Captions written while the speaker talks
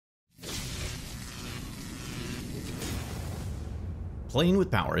Playing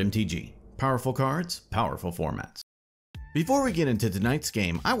with Power MTG. Powerful cards, powerful formats. Before we get into tonight's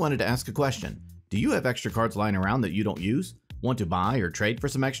game, I wanted to ask a question. Do you have extra cards lying around that you don't use? Want to buy or trade for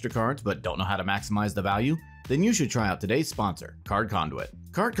some extra cards but don't know how to maximize the value? Then you should try out today's sponsor, Card Conduit.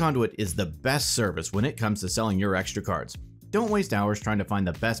 Card Conduit is the best service when it comes to selling your extra cards. Don't waste hours trying to find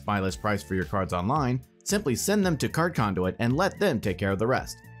the best buy list price for your cards online. Simply send them to Card Conduit and let them take care of the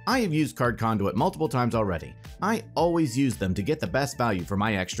rest. I have used Card Conduit multiple times already. I always use them to get the best value for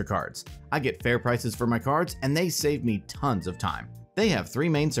my extra cards. I get fair prices for my cards and they save me tons of time. They have three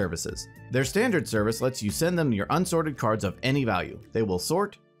main services. Their standard service lets you send them your unsorted cards of any value. They will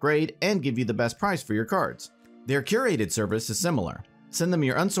sort, grade, and give you the best price for your cards. Their curated service is similar. Send them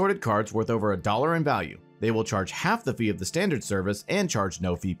your unsorted cards worth over $1 in value. They will charge half the fee of the standard service and charge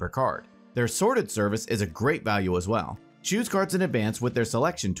no fee per card. Their sorted service is a great value as well. Choose cards in advance with their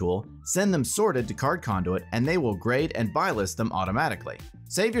selection tool, send them sorted to Card Conduit, and they will grade and buy list them automatically.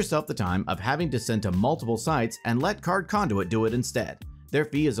 Save yourself the time of having to send to multiple sites and let Card Conduit do it instead. Their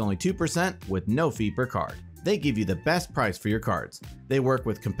fee is only 2% with no fee per card. They give you the best price for your cards. They work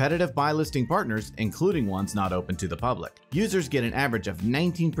with competitive buy listing partners, including ones not open to the public. Users get an average of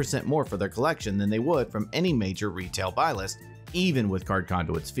 19% more for their collection than they would from any major retail buy list, even with Card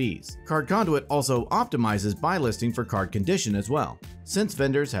Conduit's fees. Card Conduit also optimizes buy listing for card condition as well. Since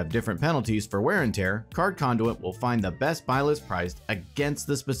vendors have different penalties for wear and tear, Card Conduit will find the best buy list priced against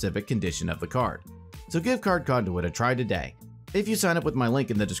the specific condition of the card. So give Card Conduit a try today. If you sign up with my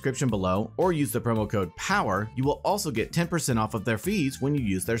link in the description below or use the promo code POWER, you will also get 10% off of their fees when you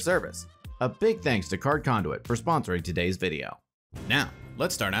use their service. A big thanks to Card Conduit for sponsoring today's video. Now,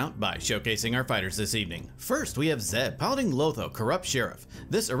 let's start out by showcasing our fighters this evening. First, we have Zeb piloting Lotho, Corrupt Sheriff.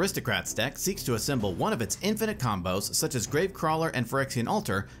 This Aristocrats deck seeks to assemble one of its infinite combos such as Gravecrawler and Phyrexian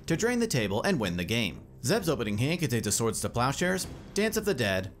Altar to drain the table and win the game. Zeb's opening hand contains a Swords to Plowshares, Dance of the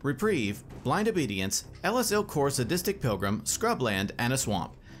Dead, Reprieve, Blind Obedience, Ellis Ilkor Sadistic Pilgrim, Scrubland, and a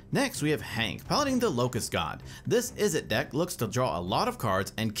Swamp. Next, we have Hank piloting the Locust God. This Izzet deck looks to draw a lot of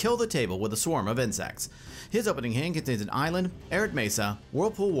cards and kill the table with a swarm of insects. His opening hand contains an Island, Arid Mesa,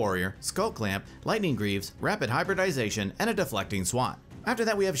 Whirlpool Warrior, Skull Clamp, Lightning Greaves, Rapid Hybridization, and a Deflecting Swat. After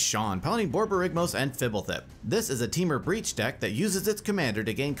that, we have Sean piloting Borborygmos and Fibblethip. This is a Temur Breach deck that uses its commander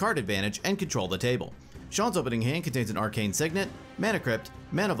to gain card advantage and control the table. Sean's opening hand contains an Arcane Signet, Mana Crypt,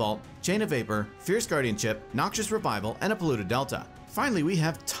 Mana Vault, Chain of Vapor, Fierce Guardianship, Noxious Revival, and a Polluted Delta. Finally, we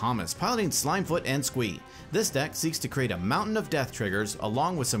have Thomas piloting Slimefoot and Squee. This deck seeks to create a mountain of death triggers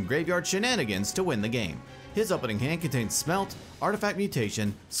along with some graveyard shenanigans to win the game. His opening hand contains Smelt, Artifact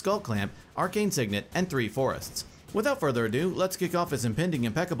Mutation, Skull Clamp, Arcane Signet, and 3 Forests. Without further ado, let's kick off his impending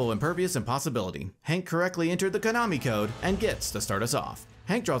Impeccable Impervious Impossibility. Hank correctly entered the Konami code and gets to start us off.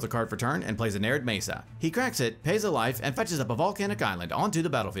 Hank draws a card for turn and plays an Arid Mesa. He cracks it, pays a life, and fetches up a Volcanic Island onto the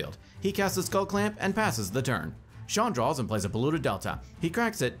battlefield. He casts a Skull Clamp and passes the turn. Sean draws and plays a Polluted Delta. He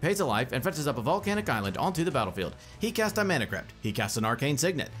cracks it, pays a life, and fetches up a Volcanic Island onto the battlefield. He casts a Mana Crypt. He casts an Arcane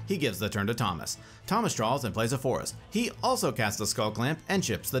Signet. He gives the turn to Thomas. Thomas draws and plays a Forest. He also casts a Skull Clamp and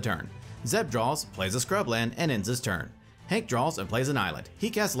ships the turn. Zeb draws, plays a Scrubland, and ends his turn. Hank draws and plays an Island. He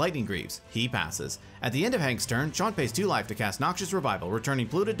casts Lightning Greaves. He passes. At the end of Hank's turn, Sean pays 2 life to cast Noxious Revival, returning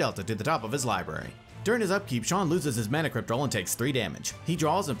Polluted Delta to the top of his library. During his upkeep, Sean loses his Mana Crypt roll and takes 3 damage. He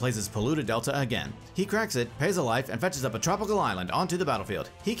draws and plays his Polluted Delta again. He cracks it, pays a life, and fetches up a Tropical Island onto the battlefield.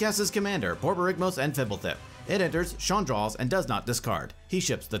 He casts his commander, Borborygmos and Fibblethip. It enters, Sean draws, and does not discard. He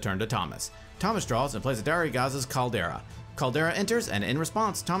ships the turn to Thomas. Thomas draws and plays a Darigaz's Caldera. Caldera enters, and in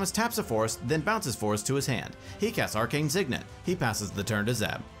response, Thomas taps a Forest, then bounces Forest to his hand. He casts Arcane Signet. He passes the turn to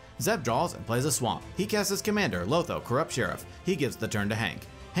Zeb. Zeb draws and plays a Swamp. He casts his commander, Lotho, Corrupt Sheriff. He gives the turn to Hank.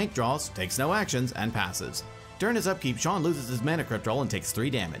 Hank draws, takes no actions, and passes. During his upkeep, Sean loses his Mana Crypt roll and takes 3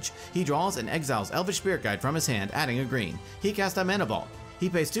 damage. He draws and exiles Elvish Spirit Guide from his hand, adding a green. He casts a Mana Vault. He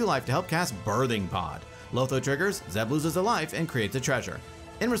pays 2 life to help cast Birthing Pod. Lotho triggers, Zeb loses a life and creates a treasure.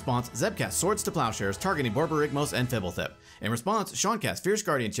 In response, Zeb casts Swords to Plowshares, targeting Borborygmos and Fibblethip. In response, Sean casts Fierce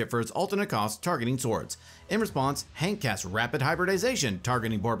Guardianship for its alternate cost, targeting Swords. In response, Hank casts Rapid Hybridization,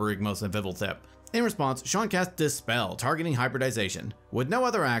 targeting Borborygmos and Fibblethip. In response, Sean casts Dispel, targeting Hybridization. With no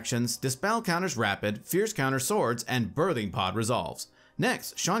other actions, Dispel counters Rapid, Fierce counters Swords, and Birthing Pod resolves.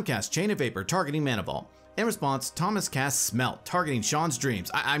 Next, Sean casts Chain of Vapor, targeting Mana Vault. In response, Thomas casts Smelt, targeting Sean's Dreams,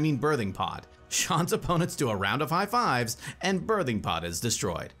 I mean Birthing Pod. Sean's opponents do a round of high fives, and Birthing Pod is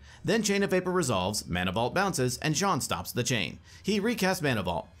destroyed. Then Chain of Vapor resolves, Mana Vault bounces, and Sean stops the chain. He recasts Mana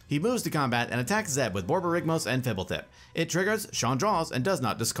Vault. He moves to combat and attacks Zeb with Borborygmos and Fibblethip. It triggers, Sean draws, and does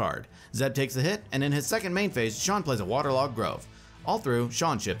not discard. Zeb takes a hit, and in his second main phase, Sean plays a Waterlogged Grove. All through,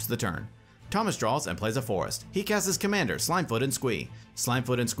 Sean ships the turn. Thomas draws and plays a forest. He casts his commander, Slimefoot Squee.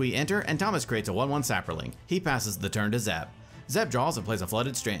 Slimefoot Squee enter, and Thomas creates a 1/1 sapperling. He passes the turn to Zeb. Zeb draws and plays a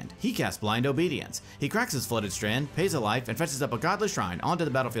Flooded Strand. He casts Blind Obedience. He cracks his Flooded Strand, pays a life, and fetches up a Godless Shrine onto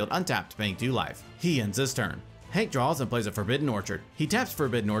the battlefield untapped, paying 2 life. He ends his turn. Hank draws and plays a Forbidden Orchard. He taps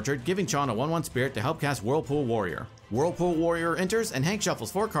Forbidden Orchard, giving Sean a 1/1 spirit to help cast Whirlpool Warrior. Whirlpool Warrior enters, and Hank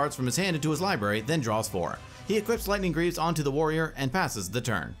shuffles 4 cards from his hand into his library, then draws 4. He equips Lightning Greaves onto the warrior and passes the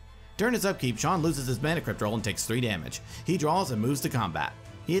turn. During his upkeep, Sean loses his Mana Crypt roll and takes 3 damage. He draws and moves to combat.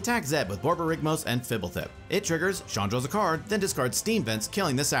 He attacks Zeb with Borborygmos and Fibblethip. It triggers, Sean draws a card, then discards Steam Vents,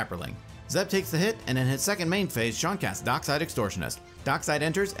 killing the sapperling. Zeb takes the hit, and in his second main phase, Sean casts Dockside Extortionist. Dockside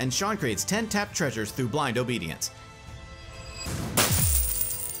enters, and Sean creates 10 tapped treasures through Blind Obedience.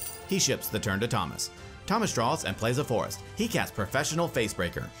 He ships the turn to Thomas. Thomas draws and plays a forest. He casts Professional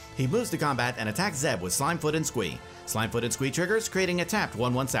Facebreaker. He moves to combat and attacks Zeb with Slimefoot Squee. Slimefoot Squee triggers, creating a tapped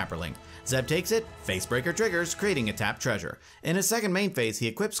 1/1 sapperling. Zeb takes it, Facebreaker triggers, creating a tapped treasure. In his second main phase, he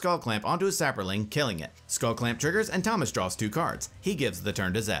equips Skull Clamp onto his sapperling, killing it. Skull Clamp triggers, and Thomas draws 2 cards. He gives the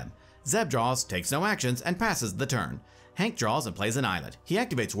turn to Zeb. Zeb draws, takes no actions, and passes the turn. Hank draws and plays an islet. He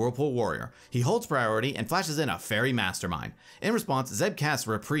activates Whirlpool Warrior. He holds priority and flashes in a Fairy Mastermind. In response, Zeb casts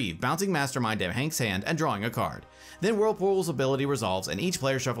Reprieve, bouncing Mastermind to Hank's hand and drawing a card. Then Whirlpool's ability resolves, and each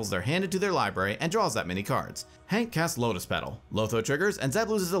player shuffles their hand into their library and draws that many cards. Hank casts Lotus Petal. Lotho triggers, and Zeb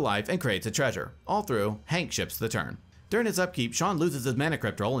loses a life and creates a treasure. All through, Hank ships the turn. During his upkeep, Sean loses his Mana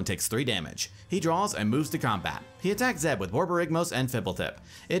Crypt roll and takes 3 damage. He draws and moves to combat. He attacks Zeb with Borborygmos and Fibblethip.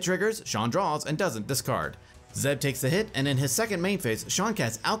 It triggers, Sean draws and doesn't discard. Zeb takes the hit, and in his second main phase, Sean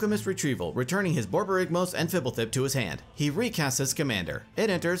casts Alchemist Retrieval, returning his Borborygmos and Fibblethip to his hand. He recasts his commander. It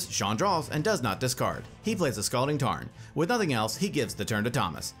enters, Sean draws, and does not discard. He plays a Scalding Tarn. With nothing else, he gives the turn to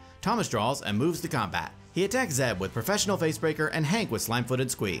Thomas. Thomas draws and moves to combat. He attacks Zeb with Professional Facebreaker and Hank with Slimefoot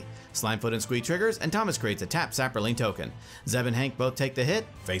Squee. Slimefoot Squee triggers, and Thomas creates a tapped sapperling token. Zeb and Hank both take the hit,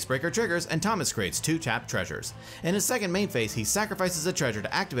 Facebreaker triggers, and Thomas creates 2 tapped treasures. In his second main phase, he sacrifices a treasure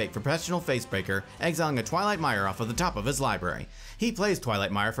to activate Professional Facebreaker, exiling a Twilight Mire off of the top of his library. He plays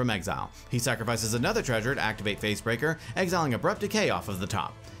Twilight Mire from exile. He sacrifices another treasure to activate Facebreaker, exiling Abrupt Decay off of the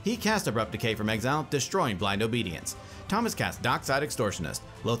top. He casts Abrupt Decay from exile, destroying Blind Obedience. Thomas casts Dockside Extortionist.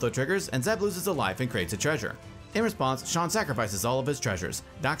 Lotho triggers, and Zeb loses a life and creates a treasure. In response, Sean sacrifices all of his treasures.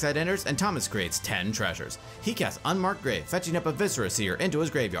 Dockside enters, and Thomas creates 10 treasures. He casts Unmarked Grave, fetching up a Viscera Seer into his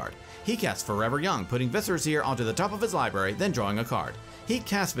graveyard. He casts Forever Young, putting Viscera Seer onto the top of his library, then drawing a card. He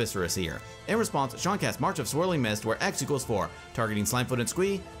casts Viscera Seer. In response, Sean casts March of Swirling Mist, where X equals 4, targeting Slimefoot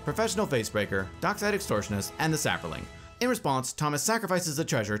Squee, Professional Facebreaker, Dockside Extortionist, and the Sapperling. In response, Thomas sacrifices a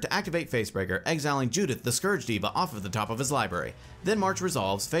treasure to activate Facebreaker, exiling Judith the Scourge Diva off of the top of his library. Then March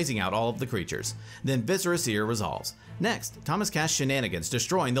resolves, phasing out all of the creatures. Then Viscera Seer resolves. Next, Thomas casts Shenanigans,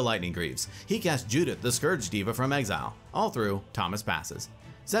 destroying the Lightning Greaves. He casts Judith the Scourge Diva from exile. All through, Thomas passes.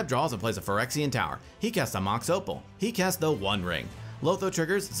 Zeb draws and plays a Phyrexian Tower. He casts a Mox Opal. He casts the One Ring. Lotho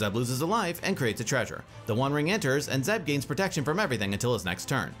triggers, Zeb loses a life, and creates a treasure. The One Ring enters, and Zeb gains protection from everything until his next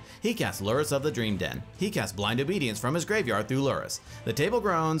turn. He casts Lurrus of the Dream Den. He casts Blind Obedience from his graveyard through Lurrus. The table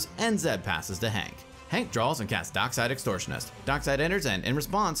groans, and Zeb passes to Hank. Hank draws and casts Dockside Extortionist. Dockside enters, and in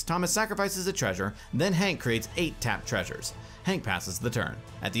response, Thomas sacrifices a treasure, then Hank creates 8 tapped treasures. Hank passes the turn.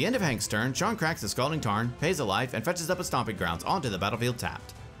 At the end of Hank's turn, Sean cracks the Scalding Tarn, pays a life, and fetches up a Stomping Grounds onto the battlefield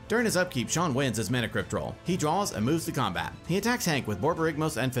tapped. During his upkeep, Sean wins his Mana Crypt roll. He draws and moves to combat. He attacks Hank with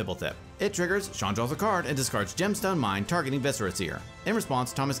Borborygmos and Fibblethip. It triggers, Sean draws a card and discards Gemstone Mine, targeting Viscera Seer. In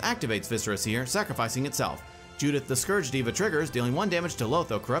response, Thomas activates Viscera Seer, sacrificing itself. Judith the Scourge Diva triggers, dealing 1 damage to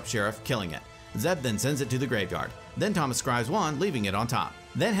Lotho, Corrupt Sheriff, killing it. Zeb then sends it to the graveyard. Then Thomas scries 1, leaving it on top.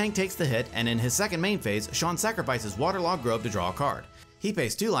 Then Hank takes the hit, and in his second main phase, Sean sacrifices Waterlogged Grove to draw a card. He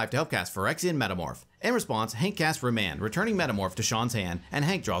pays 2 life to help cast Phyrexian Metamorph. In response, Hank casts Remand, returning Metamorph to Sean's hand, and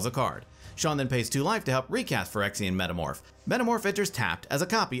Hank draws a card. Sean then pays 2 life to help recast Phyrexian Metamorph. Metamorph enters tapped as a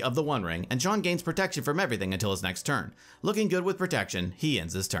copy of the One Ring, and Sean gains protection from everything until his next turn. Looking good with protection, he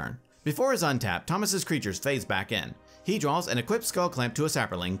ends his turn. Before his untap, Thomas's creatures phase back in. He draws and equips Skull Clamp to a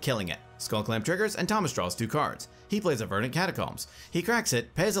Sapperling, killing it. Skull Clamp triggers, and Thomas draws 2 cards. He plays a Verdant Catacombs. He cracks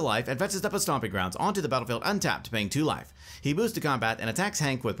it, pays a life, and fetches up a Stomping Grounds onto the battlefield untapped, paying 2 life. He moves to combat and attacks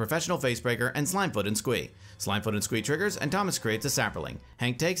Hank with Professional Facebreaker and Slimefoot Squee. Slimefoot Squee triggers, and Thomas creates a Sapperling.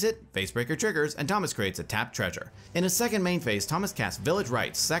 Hank takes it, Facebreaker triggers, and Thomas creates a tapped treasure. In his second main phase, Thomas casts Village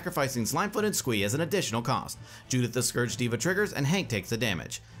Rites, sacrificing Slimefoot Squee as an additional cost. Judith the Scourge Diva triggers, and Hank takes the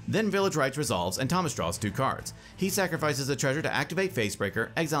damage. Then Village Rites resolves, and Thomas draws 2 cards. He sacrifices a treasure to activate Facebreaker,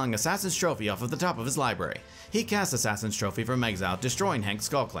 exiling Assassin's Trophy off of the top of his library. He casts Assassin's Trophy from exile, destroying Hank's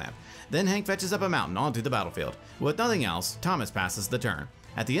Skull Clamp. Then Hank fetches up a mountain onto the battlefield. With nothing else, Thomas passes the turn.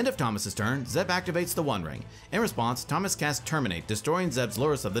 At the end of Thomas's turn, Zeb activates the One Ring. In response, Thomas casts Terminate, destroying Zeb's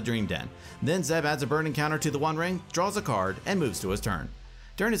Lurrus of the Dream Den. Then Zeb adds a burning counter to the One Ring, draws a card, and moves to his turn.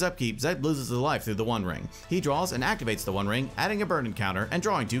 During his upkeep, Zeb loses his life through the One Ring. He draws and activates the One Ring, adding a burning counter and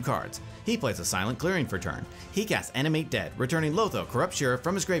drawing 2 cards. He plays a Silent Clearing for turn. He casts Animate Dead, returning Lotho, Corrupt Sheriff,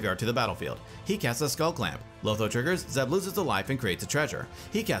 from his graveyard to the battlefield. He casts a Skull Clamp. Lotho triggers, Zeb loses a life and creates a treasure.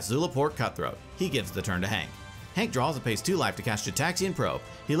 He casts Zulaport Cutthroat. He gives the turn to Hank. Hank draws and pays 2 life to cast Jataxian Probe.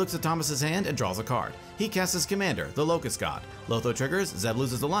 He looks at Thomas's hand and draws a card. He casts his commander, the Locust God. Lotho triggers, Zeb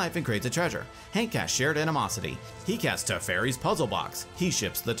loses a life and creates a treasure. Hank casts Shared Animosity. He casts Teferi's Puzzle Box. He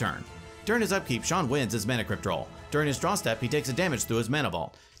ships the turn. During his upkeep, Sean wins his Mana Crypt roll. During his draw step, he takes a damage through his Mana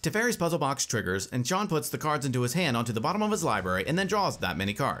Vault. Teferi's Puzzle Box triggers, and Sean puts the cards into his hand onto the bottom of his library and then draws that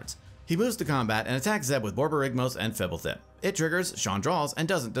many cards. He moves to combat and attacks Zeb with Borborygmos and Fibblethip. It triggers, Sean draws, and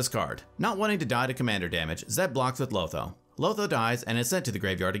doesn't discard. Not wanting to die to commander damage, Zeb blocks with Lotho. Lotho dies and is sent to the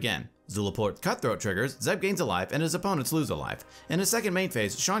graveyard again. Zulaport Cutthroat triggers, Zeb gains a life and his opponents lose a life. In his second main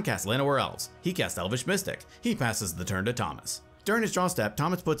phase, Sean casts Llanowar Elves. He casts Elvish Mystic. He passes the turn to Thomas. During his draw step,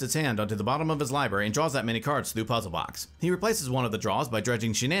 Thomas puts his hand onto the bottom of his library and draws that many cards through Puzzle Box. He replaces one of the draws by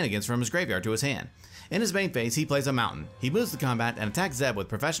dredging Shenanigans from his graveyard to his hand. In his main phase, he plays a Mountain. He moves to combat and attacks Zeb with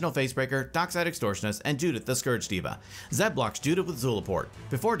Professional Facebreaker, Dockside Extortionist, and Judith the Scourge Diva. Zeb blocks Judith with Zulaport.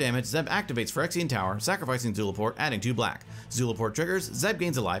 Before damage, Zeb activates Phyrexian Tower, sacrificing Zulaport, adding 2 black. Zulaport triggers, Zeb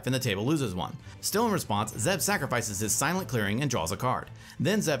gains a life and the table loses 1. Still in response, Zeb sacrifices his Silent Clearing and draws a card.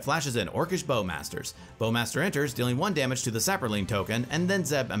 Then Zeb flashes in Orcish Bowmasters. Bowmaster enters, dealing 1 damage to the Saproline token, and then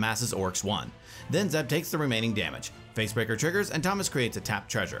Zeb amasses Orcs 1. Then Zeb takes the remaining damage. Facebreaker triggers, and Thomas creates a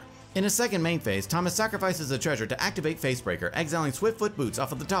tapped treasure. In his second main phase, Thomas sacrifices a treasure to activate Facebreaker, exiling Swiftfoot Boots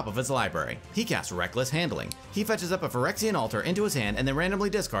off of the top of his library. He casts Reckless Handling. He fetches up a Phyrexian Altar into his hand and then randomly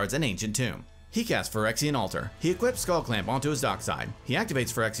discards an Ancient Tomb. He casts Phyrexian Altar. He equips Skull Clamp onto his Dockside. He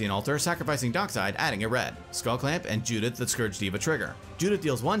activates Phyrexian Altar, sacrificing Dockside, adding a red. Skull Clamp and Judith the Scourge Diva trigger. Judith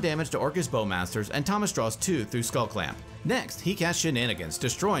deals 1 damage to Orcish Bowmasters, and Thomas draws 2 through Skull Clamp. Next, he casts Shenanigans,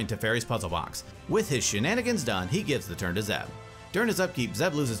 destroying Teferi's Puzzle Box. With his Shenanigans done, he gives the turn to Zeb. During his upkeep,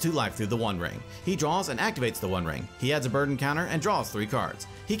 Zeb loses 2 life through the One Ring. He draws and activates the One Ring. He adds a burden counter and draws 3 cards.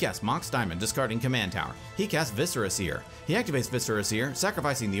 He casts Mox Diamond, discarding Command Tower. He casts Viscera Seer. He activates Viscera Seer,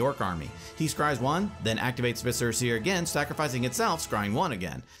 sacrificing the Orc army. He scries 1, then activates Viscera Seer again, sacrificing itself, scrying 1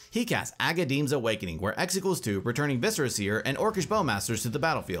 again. He casts Agadeem's Awakening, where X equals 2, returning Viscera Seer and Orcish Bowmasters to the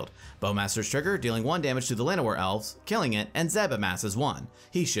battlefield. Bowmasters trigger, dealing 1 damage to the Llanowar Elves, killing it, and Zeb amasses 1.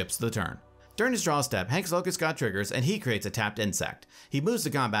 He ships the turn. During his draw step, Hank's Locust God triggers and he creates a tapped insect. He moves to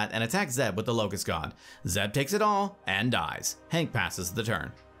combat and attacks Zeb with the Locust God. Zeb takes it all and dies. Hank passes the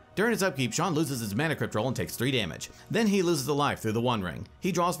turn. During his upkeep, Sean loses his Mana Crypt roll and takes 3 damage. Then he loses a life through the One Ring.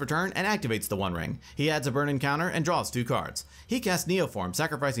 He draws for turn and activates the One Ring. He adds a burn-in counter and draws 2 cards. He casts Neoform,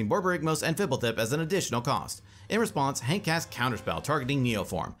 sacrificing Borborygmos and Fibblethip as an additional cost. In response, Hank casts Counterspell, targeting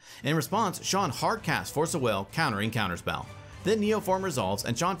Neoform. In response, Sean hard casts Force of Will, countering Counterspell. Then Neoform resolves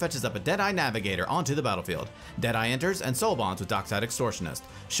and Sean fetches up a Deadeye Navigator onto the battlefield. Deadeye enters and soul bonds with Dockside Extortionist.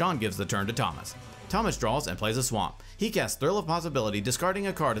 Sean gives the turn to Thomas. Thomas draws and plays a Swamp. He casts Thrill of Possibility, discarding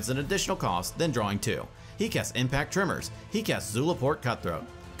a card as an additional cost, then drawing 2. He casts Impact Tremors. He casts Zulaport Cutthroat.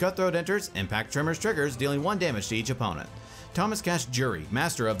 Cutthroat enters, Impact Tremors triggers, dealing 1 damage to each opponent. Thomas casts Jury,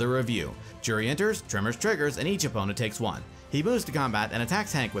 Master of the Review. Jury enters, Tremors triggers, and each opponent takes 1. He moves to combat and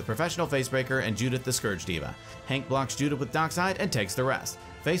attacks Hank with Professional Facebreaker and Judith the Scourge Diva. Hank blocks Judith with Dockside and takes the rest.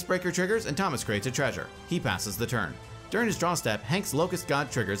 Facebreaker triggers and Thomas creates a treasure. He passes the turn. During his draw step, Hank's Locust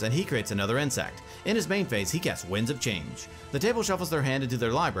God triggers and he creates another insect. In his main phase, he casts Winds of Change. The table shuffles their hand into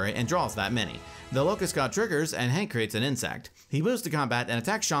their library and draws that many. The Locust God triggers and Hank creates an insect. He moves to combat and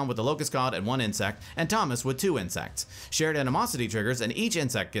attacks Sean with the Locust God and 1 insect, and Thomas with 2 insects. Shared Animosity triggers and each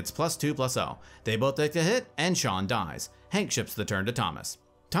insect gets +2/+0. They both take a hit and Sean dies. Hank ships the turn to Thomas.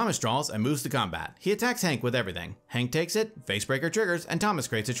 Thomas draws and moves to combat. He attacks Hank with everything. Hank takes it, Facebreaker triggers, and Thomas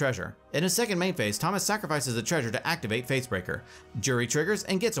creates a treasure. In his second main phase, Thomas sacrifices a treasure to activate Facebreaker. Jury triggers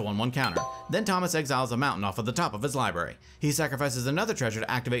and gets a 1/1 counter. Then Thomas exiles a mountain off of the top of his library. He sacrifices another treasure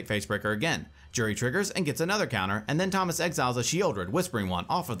to activate Facebreaker again. Jury triggers and gets another counter, and then Thomas exiles a Shieldred, Whispering One,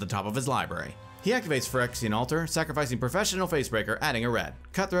 off of the top of his library. He activates Phyrexian Altar, sacrificing Professional Facebreaker, adding a red.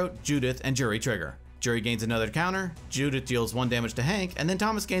 Cutthroat, Judith, and Jury trigger. Jury gains another counter, Judith deals 1 damage to Hank, and then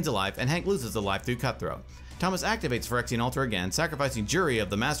Thomas gains a life and Hank loses a life through Cutthroat. Thomas activates Phyrexian Altar again, sacrificing Jury of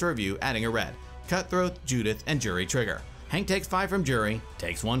the Master Review, adding a red. Cutthroat, Judith, and Jury trigger. Hank takes 5 from Jury,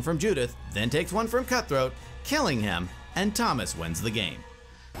 takes 1 from Judith, then takes 1 from Cutthroat, killing him, and Thomas wins the game.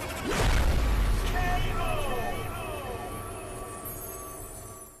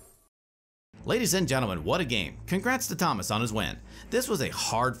 Ladies and gentlemen, what a game. Congrats to Thomas on his win. This was a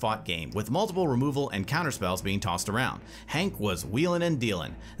hard-fought game with multiple removal and counterspells being tossed around. Hank was wheeling and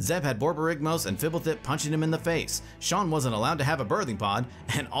dealing. Zeb had Borborygmos and Fibblethip punching him in the face. Sean wasn't allowed to have a birthing pod,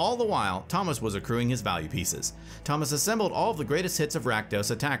 and all the while, Thomas was accruing his value pieces. Thomas assembled all of the greatest hits of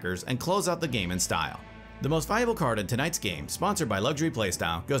Rakdos attackers and closed out the game in style. The most valuable card in tonight's game, sponsored by Luxury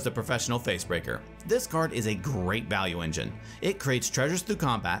Playstyle, goes to Professional Facebreaker. This card is a great value engine. It creates treasures through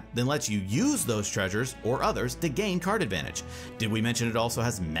combat, then lets you use those treasures or others to gain card advantage. Did we mention it also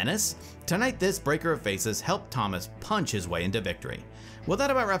has Menace? Tonight, this Breaker of Faces helped Thomas punch his way into victory. Well, that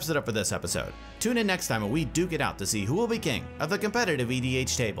about wraps it up for this episode. Tune in next time when we duke it out to see who will be king of the competitive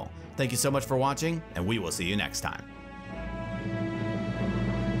EDH table. Thank you so much for watching, and we will see you next time.